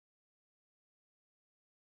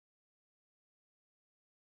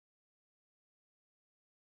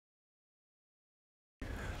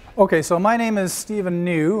Okay, so my name is Stephen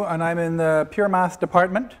New, and I'm in the Pure Math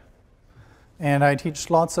department, and I teach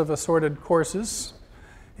lots of assorted courses.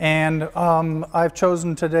 And I've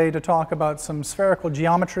chosen today to talk about some spherical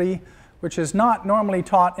geometry, which is not normally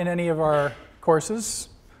taught in any of our courses,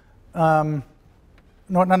 none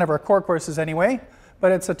of our core courses anyway,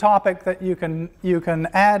 but it's a topic that you can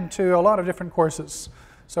add to a lot of different courses.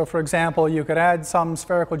 So for example, you could add some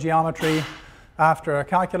spherical geometry after a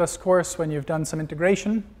calculus course when you've done some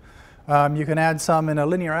integration. You can add some in a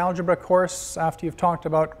linear algebra course after you've talked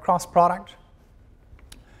about cross product.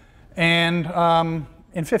 And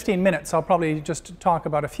in 15 minutes, I'll probably just talk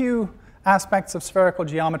about a few aspects of spherical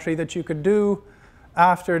geometry that you could do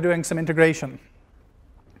after doing some integration.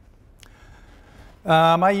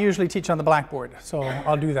 I usually teach on the blackboard, so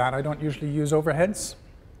I'll do that. I don't usually use overheads.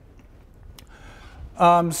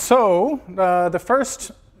 The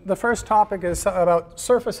first topic is about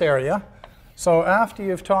surface area. So after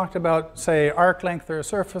you've talked about, say, arc length or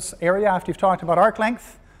surface area, after you've talked about arc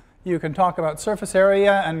length, you can talk about surface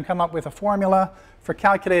area and come up with a formula for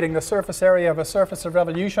calculating the surface area of a surface of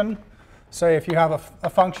revolution. Say if you have a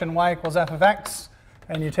function y equals f of x,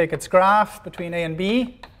 and you take its graph between a and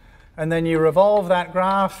b, and then you revolve that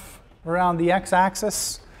graph around the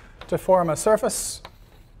x-axis to form a surface.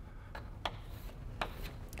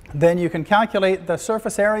 Then you can calculate the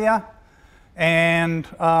surface area. And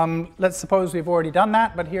let's suppose we've already done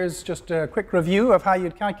that, but here's just a quick review of how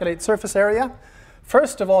you'd calculate surface area.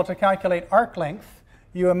 First of all, to calculate arc length,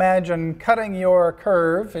 you imagine cutting your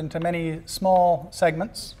curve into many small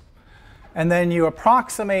segments, and then you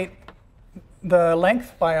approximate the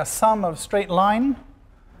length by a sum of straight line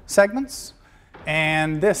segments.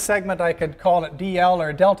 And this segment, I could call it dl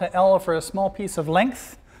or delta L for a small piece of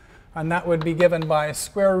length, and that would be given by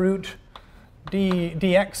square root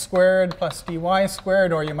dx squared plus dy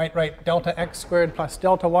squared, or you might write delta x squared plus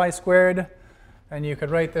delta y squared. And you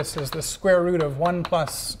could write this as the square root of 1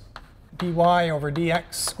 plus dy over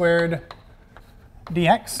dx squared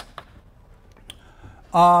dx.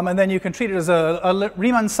 And then you can treat it as a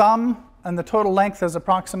Riemann sum, and the total length is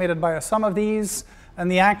approximated by a sum of these,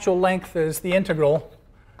 and the actual length is the integral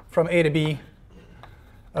from a to b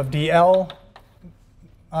of dl,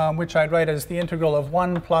 which I'd write as the integral of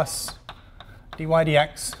 1 plus dy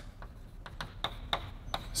dx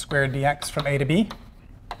squared dx from a to b.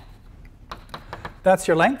 That's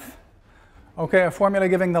your length. Okay, a formula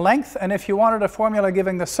giving the length. And if you wanted a formula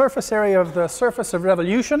giving the surface area of the surface of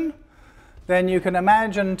revolution, then you can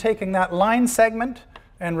imagine taking that line segment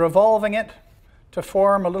and revolving it to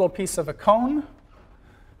form a little piece of a cone,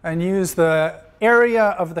 and use the area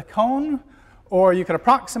of the cone, or you could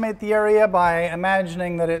approximate the area by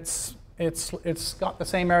imagining that it's got the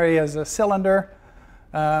same area as a cylinder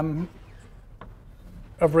of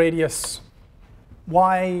radius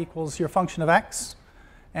y equals your function of x.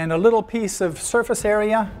 And a little piece of surface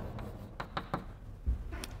area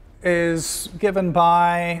is given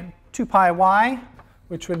by 2 pi y,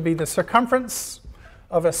 which would be the circumference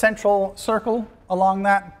of a central circle along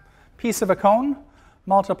that piece of a cone,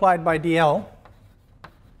 multiplied by dl,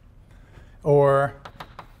 or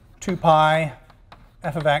 2 pi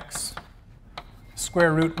f of x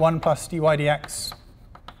square root 1 plus dy dx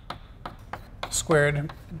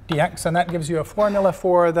squared dx, and that gives you a formula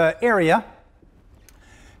for the area.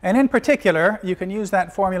 And in particular, you can use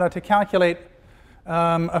that formula to calculate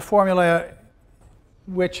a formula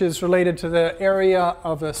which is related to the area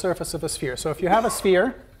of the surface of a sphere. So if you have a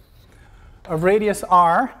sphere of radius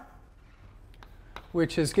r,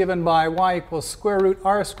 which is given by y equals square root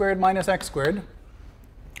r squared minus x squared,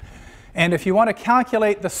 and if you want to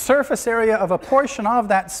calculate the surface area of a portion of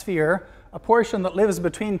that sphere, a portion that lives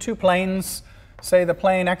between two planes, say the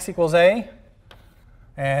plane x equals a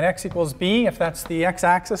and x equals b, if that's the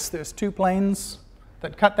x-axis, there's two planes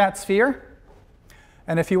that cut that sphere.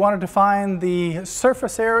 And if you wanted to find the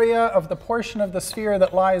surface area of the portion of the sphere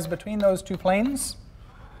that lies between those two planes,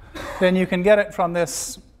 then you can get it from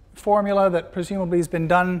this formula that presumably has been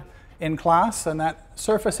done in class, and that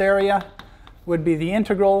surface area would be the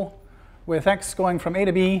integral with x going from a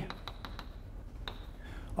to b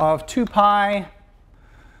of 2 pi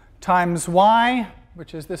times y,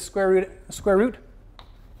 which is this square root,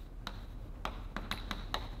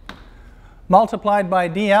 multiplied by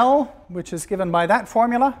dl, which is given by that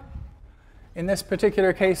formula. In this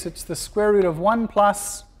particular case, it's the square root of 1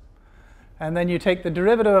 plus, and then you take the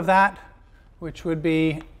derivative of that, which would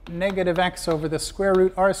be negative x over the square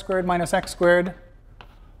root r squared minus x squared,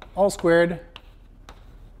 all squared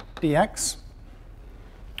dx.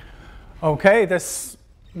 Okay, this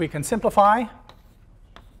we can simplify.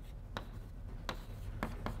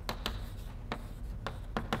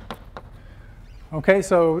 Okay,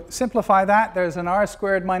 so simplify that. There's an r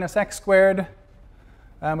squared minus x squared.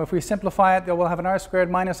 If we simplify it, then we'll have an r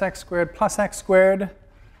squared minus x squared plus x squared.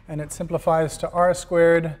 And it simplifies to r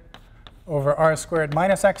squared over r squared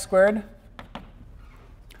minus x squared.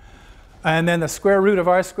 And then the square root of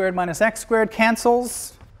r squared minus x squared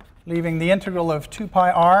cancels, leaving the integral of 2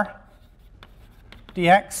 pi r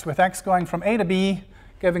dx with x going from a to b,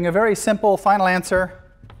 giving a very simple final answer,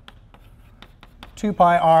 2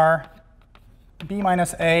 pi r b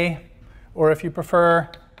minus a, or if you prefer,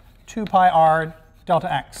 2 pi r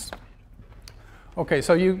delta x. Okay,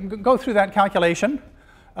 so you go through that calculation.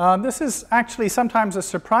 This is actually sometimes a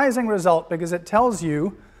surprising result because it tells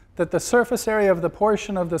you that the surface area of the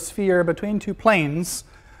portion of the sphere between two planes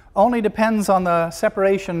only depends on the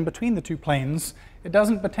separation between the two planes. It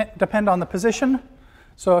doesn't depend on the position.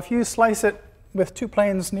 So if you slice it with two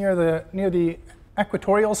planes near the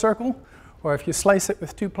equatorial circle, or if you slice it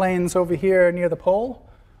with two planes over here near the pole,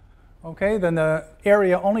 okay, then the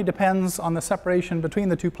area only depends on the separation between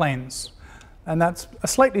the two planes. And that's a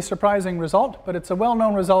slightly surprising result, but it's a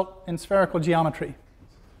well-known result in spherical geometry.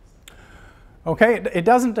 Okay, it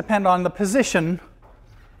doesn't depend on the position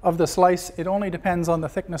of the slice, it only depends on the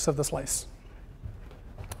thickness of the slice.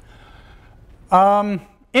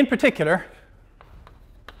 In particular,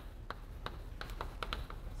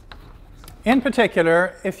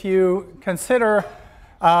 if you consider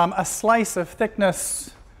a slice of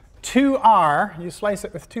thickness 2r, you slice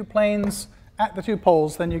it with two planes at the two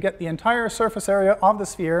poles, then you get the entire surface area of the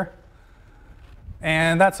sphere.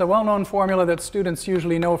 And that's a well-known formula that students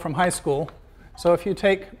usually know from high school. So if you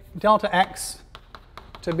take delta x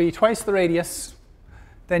to be twice the radius,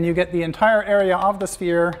 then you get the entire area of the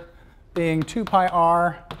sphere being 2 pi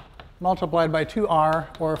r multiplied by 2r,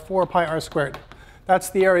 or 4 pi r squared.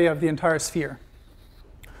 That's the area of the entire sphere.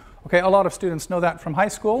 Okay, a lot of students know that from high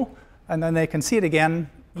school, and then they can see it again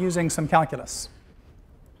using some calculus.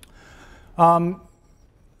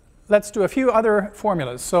 Let's do a few other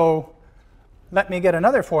formulas. So let me get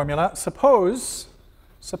another formula. Suppose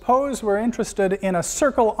we're interested in a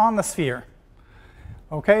circle on the sphere.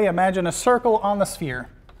 Okay, imagine a circle on the sphere.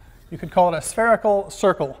 You could call it a spherical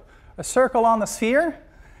circle. A circle on the sphere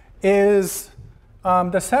is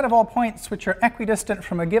the set of all points which are equidistant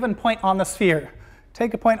from a given point on the sphere.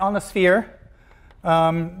 Take a point on the sphere,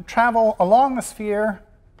 travel along the sphere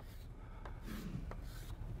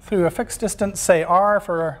through a fixed distance, say r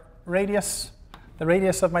for radius, the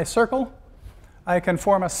radius of my circle. I can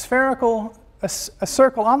form a circle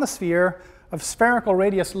on the sphere of spherical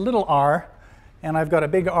radius little r, and I've got a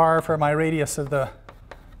big R for my radius of the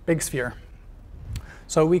big sphere.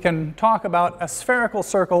 So we can talk about a spherical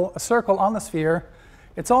circle, a circle on the sphere.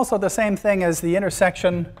 It's also the same thing as the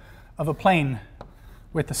intersection of a plane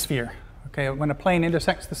with the sphere. Okay, when a plane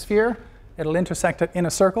intersects the sphere, it'll intersect it in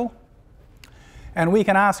a circle. And we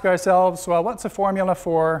can ask ourselves, well, what's a formula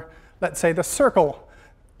for, let's say, the circle's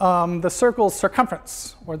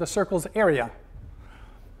circumference, or the circle's area?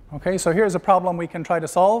 Okay, so here's a problem we can try to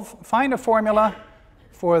solve. Find a formula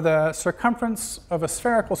for the circumference of a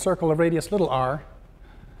spherical circle of radius little r.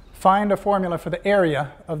 Find a formula for the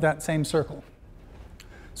area of that same circle.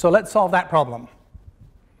 So let's solve that problem.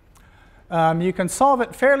 You can solve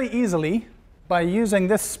it fairly easily by using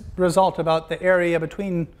this result about the area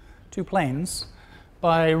between two planes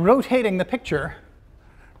by rotating the picture.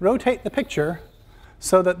 Rotate the picture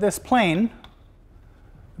so that this plane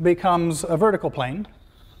becomes a vertical plane,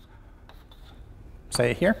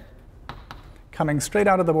 say here, coming straight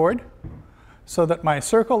out of the board, so that my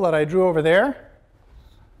circle that I drew over there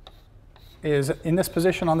is in this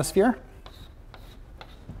position on the sphere.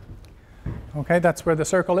 Okay, that's where the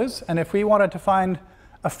circle is. And if we wanted to find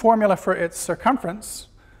a formula for its circumference,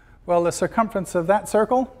 well, the circumference of that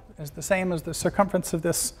circle is the same as the circumference of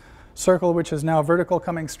this circle, which is now vertical,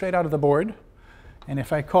 coming straight out of the board. And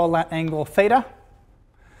if I call that angle theta,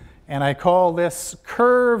 and I call this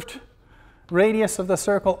curved radius of the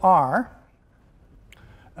circle r,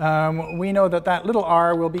 we know that that little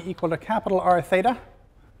r will be equal to capital R theta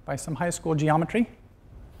by some high school geometry.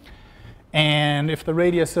 And if the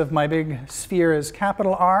radius of my big sphere is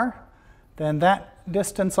capital R, then that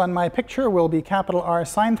distance on my picture will be capital R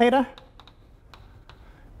sine theta.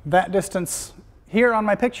 That distance here on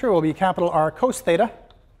my picture will be capital R cos theta.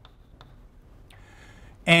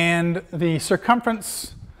 And the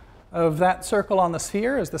circumference of that circle on the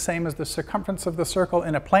sphere is the same as the circumference of the circle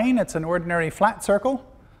in a plane. It's an ordinary flat circle.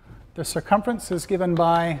 The circumference is given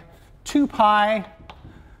by 2 pi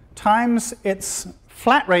times its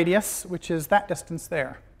flat radius, which is that distance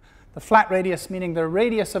there. The flat radius meaning the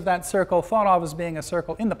radius of that circle thought of as being a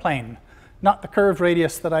circle in the plane, not the curved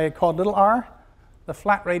radius that I called little r, the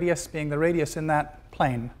flat radius being the radius in that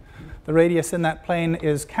plane. The radius in that plane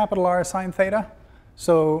is capital R sine theta.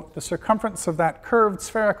 So the circumference of that curved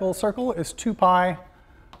spherical circle is 2 pi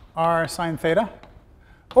r sine theta.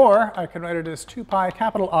 Or I can write it as 2 pi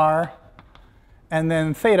capital R, and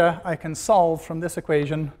then theta I can solve from this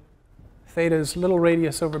equation. Theta is little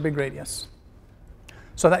radius over big radius.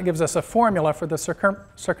 So that gives us a formula for the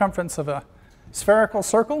circumference of a spherical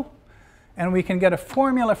circle. And we can get a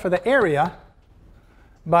formula for the area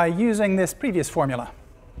by using this previous formula.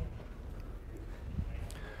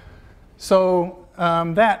 So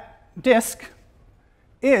that disk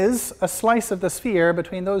is a slice of the sphere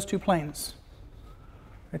between those two planes.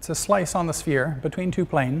 It's a slice on the sphere between two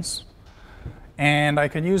planes. And I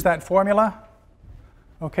can use that formula.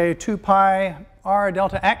 Okay, 2 pi r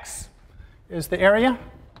delta x is the area.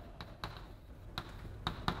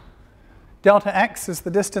 Delta x is the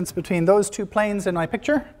distance between those two planes in my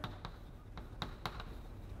picture,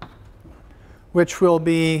 which will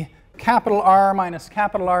be capital R minus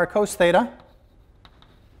capital R cos theta.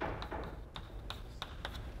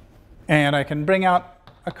 And I can bring out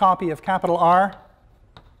a copy of capital R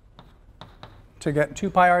to get 2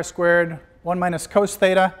 pi r squared, 1 minus cos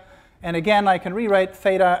theta. And again, I can rewrite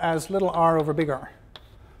theta as little r over big R.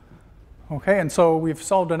 Okay, and so we've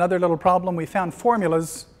solved another little problem. We found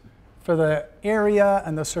formulas for the area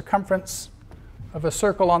and the circumference of a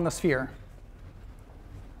circle on the sphere.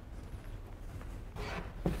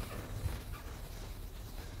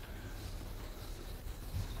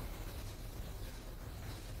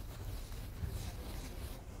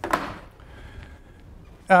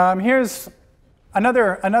 Here's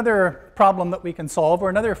another problem that we can solve, or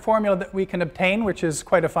another formula that we can obtain, which is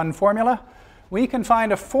quite a fun formula. We can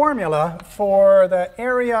find a formula for the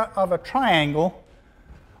area of a triangle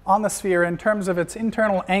on the sphere in terms of its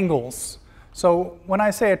internal angles. So when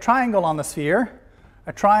I say a triangle on the sphere,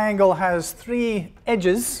 a triangle has 3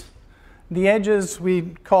 edges. The edges we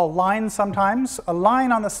call lines sometimes. A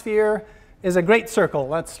line on the sphere is a great circle.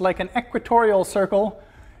 That's like an equatorial circle.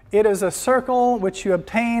 It is a circle which you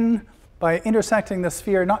obtain by intersecting the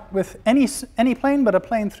sphere not with any plane, but a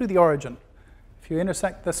plane through the origin. If you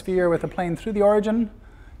intersect the sphere with a plane through the origin,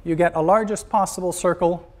 you get a largest possible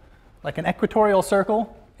circle, like an equatorial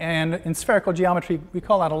circle. And in spherical geometry, we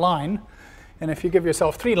call that a line. And if you give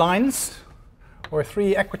yourself 3 lines, or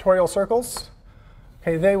 3 equatorial circles,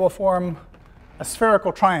 okay, they will form a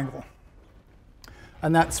spherical triangle.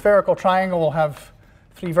 And that spherical triangle will have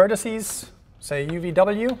 3 vertices, say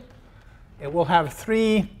UVW. It will have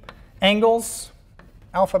 3 angles,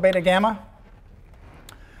 alpha, beta, gamma.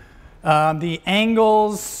 The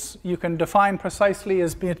angles you can define precisely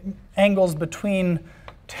as angles between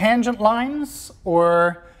tangent lines,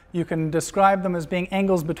 or you can describe them as being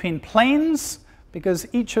angles between planes, because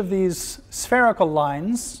each of these spherical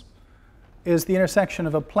lines is the intersection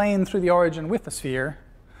of a plane through the origin with the sphere.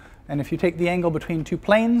 And if you take the angle between 2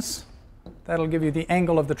 planes, that'll give you the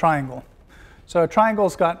angle of the triangle. So a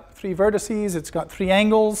triangle's got 3 vertices, it's got 3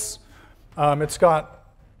 angles, it's got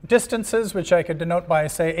distances, which I could denote by,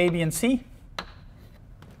 say, A, B, and C.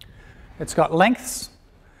 It's got lengths,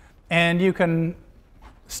 and you can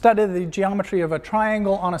study the geometry of a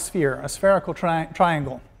triangle on a sphere, a spherical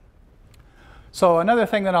triangle. So another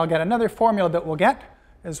thing that I'll get, another formula that we'll get,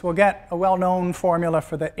 is we'll get a well-known formula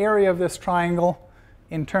for the area of this triangle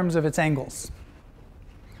in terms of its angles.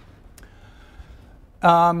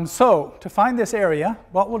 So to find this area,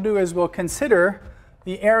 what we'll do is we'll consider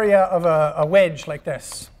the area of a wedge like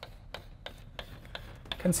this.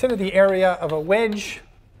 Consider the area of a wedge,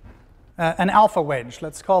 an alpha wedge.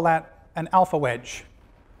 Let's call that an alpha wedge.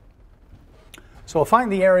 So we'll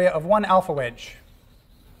find the area of one alpha wedge.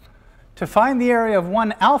 To find the area of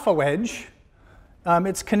one alpha wedge,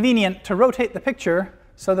 it's convenient to rotate the picture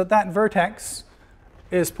so that that vertex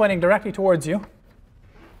is pointing directly towards you.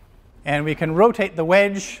 And we can rotate the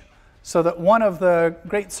wedge so that one of the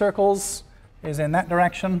great circles is in that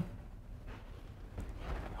direction,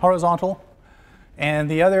 horizontal,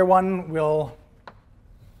 and the other one will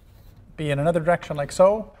be in another direction like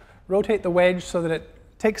so. Rotate the wedge so that it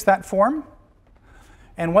takes that form.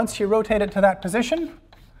 And once you rotate it to that position,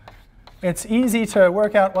 it's easy to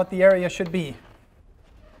work out what the area should be.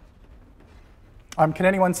 Can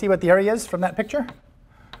anyone see what the area is from that picture?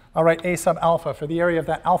 I'll write A sub alpha for the area of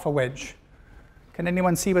that alpha wedge. Can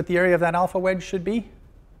anyone see what the area of that alpha wedge should be?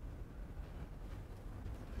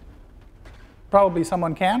 Probably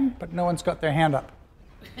someone can, but no one's got their hand up.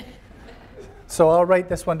 So I'll write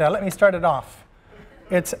this one down. Let me start it off.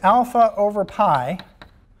 It's alpha over pi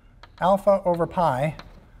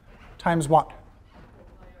times what?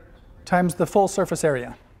 Times the full surface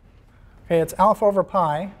area. Okay, it's alpha over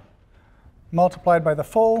pi multiplied by the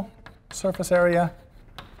full surface area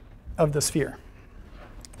of the sphere,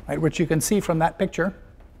 right, which you can see from that picture.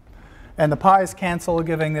 And the pi's cancel,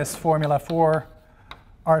 giving this formula for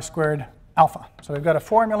r squared alpha. So we've got a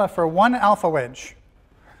formula for one alpha wedge.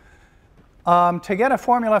 To get a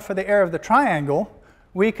formula for the area of the triangle,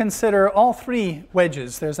 we consider all three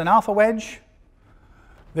wedges. There's an alpha wedge,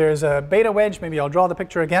 there's a beta wedge. Maybe I'll draw the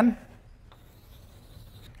picture again.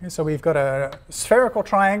 Okay, so we've got a spherical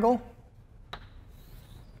triangle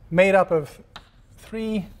made up of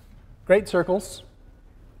three great circles,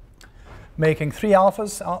 making three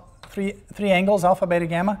alphas, three angles, alpha, beta,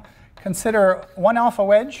 gamma. Consider one alpha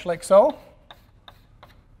wedge, like so.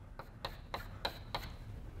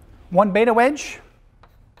 One beta wedge,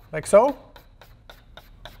 like so.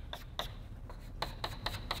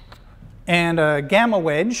 And a gamma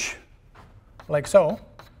wedge, like so.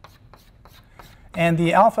 And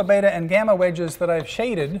the alpha, beta, and gamma wedges that I've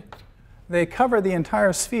shaded, they cover the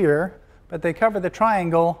entire sphere, but they cover the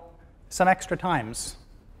triangle some extra times.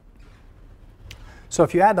 So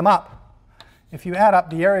if you add them up, if you add up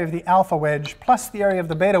the area of the alpha wedge plus the area of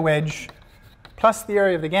the beta wedge plus the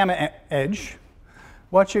area of the gamma edge,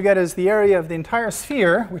 what you get is the area of the entire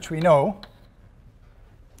sphere, which we know,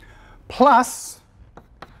 plus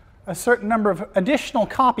a certain number of additional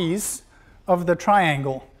copies of the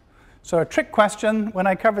triangle. So a trick question, when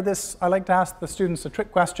I cover this, I like to ask the students a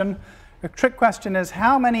trick question. The trick question is,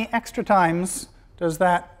 how many extra times does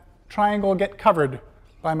that triangle get covered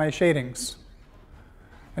by my shadings?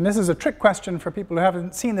 And this is a trick question for people who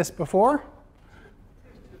haven't seen this before.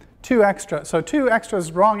 2 extra. So 2 extra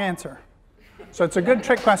is wrong answer. So it's a good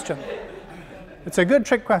trick question. It's a good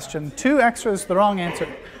trick question. 2 extra is the wrong answer.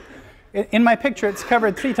 In my picture, it's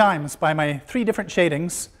covered 3 times by my 3 different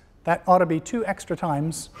shadings. That ought to be 2 extra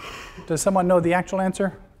times. Does someone know the actual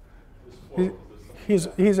answer? He's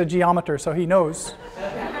a geometer, so he knows.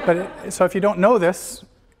 But so if you don't know this,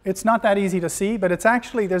 it's not that easy to see, but it's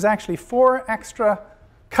actually, there's actually 4 extra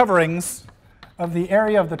coverings of the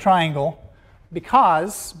area of the triangle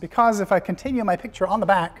because if I continue my picture on the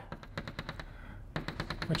back,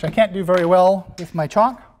 which I can't do very well with my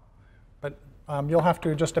chalk, but you'll have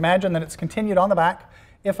to just imagine that it's continued on the back.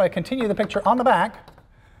 If I continue the picture on the back,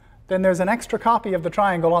 then there's an extra copy of the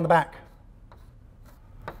triangle on the back.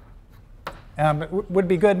 It would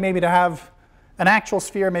be good maybe to have an actual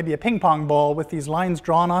sphere, maybe a ping pong ball with these lines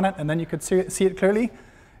drawn on it, and then you could see it clearly.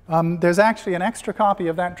 There's actually an extra copy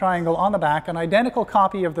of that triangle on the back, an identical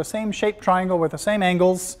copy of the same shaped triangle with the same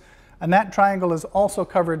angles, and that triangle is also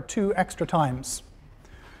covered 2 extra times.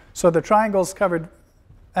 So the triangle's covered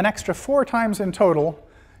an extra 4 times in total,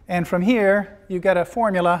 and from here you get a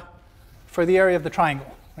formula for the area of the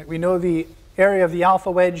triangle. Right? We know the area of the alpha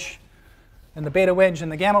wedge and the beta wedge and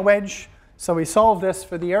the gamma wedge, so we solve this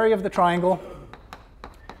for the area of the triangle.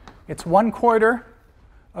 It's 1/4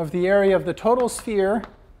 of the area of the total sphere,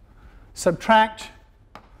 subtract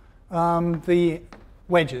the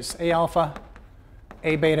wedges, A alpha,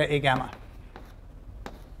 A beta, A gamma.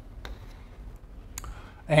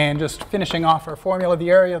 And just finishing off our formula, the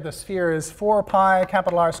area of the sphere is 4 pi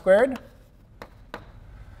capital R squared.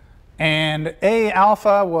 And A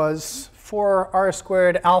alpha was 4r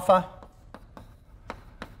squared alpha.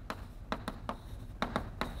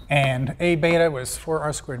 And A beta was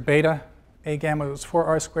 4r squared beta. A gamma was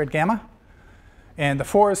 4r squared gamma. And the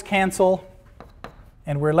 4's cancel,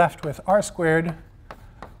 and we're left with r squared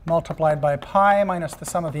multiplied by pi minus the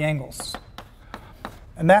sum of the angles.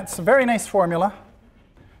 And that's a very nice formula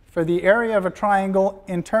for the area of a triangle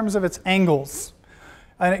in terms of its angles.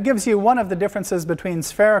 And it gives you one of the differences between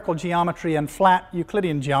spherical geometry and flat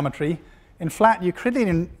Euclidean geometry. In flat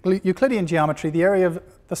Euclidean geometry, the area of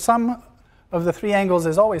the sum of the 3 angles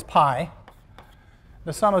is always pi.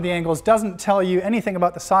 The sum of the angles doesn't tell you anything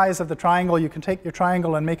about the size of the triangle. You can take your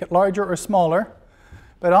triangle and make it larger or smaller.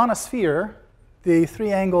 But on a sphere, the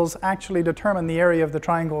 3 angles actually determine the area of the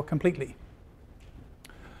triangle completely.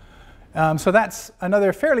 So that's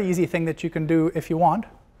another fairly easy thing that you can do if you want.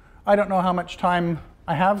 I don't know how much time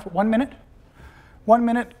I have. 1 minute? 1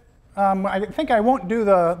 minute. I think I won't do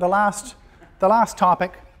the last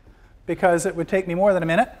topic because it would take me more than a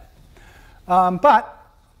minute. But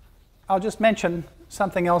I'll just mention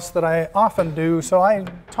something else that I often do. So I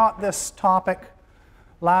taught this topic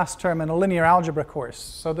last term in a linear algebra course.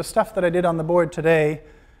 So the stuff that I did on the board today,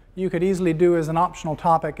 you could easily do as an optional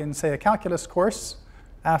topic in, say, a calculus course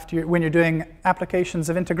when you're doing applications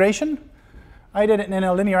of integration. I did it in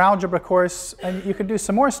a linear algebra course, and you could do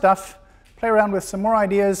some more stuff, play around with some more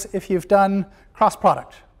ideas if you've done cross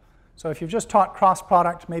product. So if you've just taught cross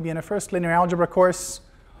product, maybe in a first linear algebra course,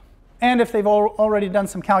 And if they've already done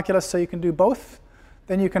some calculus so you can do both,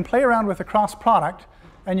 then you can play around with the cross product,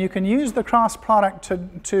 and you can use the cross product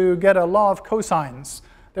to get a law of cosines.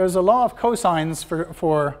 There's a law of cosines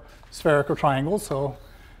for spherical triangles. So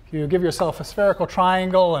if you give yourself a spherical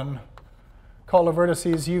triangle and call the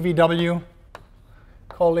vertices u, v, w,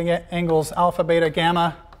 call the angles alpha, beta,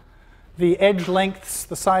 gamma, the edge lengths,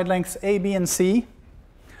 the side lengths a, b, and c,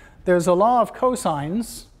 there's a law of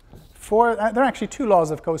cosines. There are actually two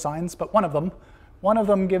laws of cosines, but one of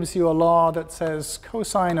them gives you a law that says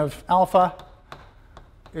cosine of alpha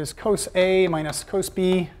is cos A minus cos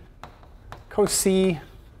B, cos C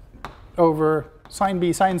over sine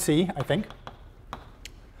B sine C, I think.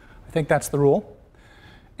 I think that's the rule.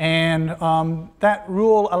 And that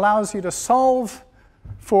rule allows you to solve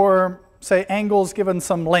for, say, angles given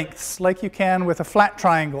some lengths, like you can with a flat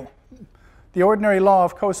triangle. The ordinary law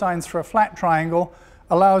of cosines for a flat triangle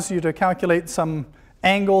allows you to calculate some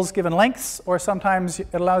angles given lengths, or sometimes it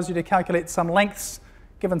allows you to calculate some lengths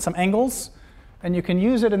given some angles. And you can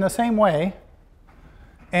use it in the same way,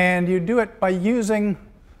 and you do it by using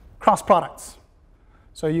cross products.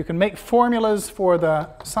 So you can make formulas for the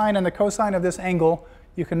sine and the cosine of this angle.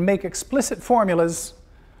 You can make explicit formulas,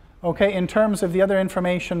 okay, in terms of the other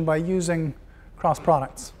information by using cross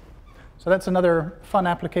products. So that's another fun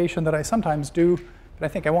application that I sometimes do, but I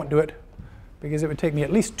think I won't do it because it would take me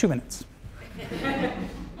at least 2 minutes.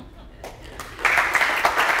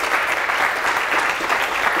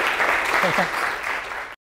 Okay.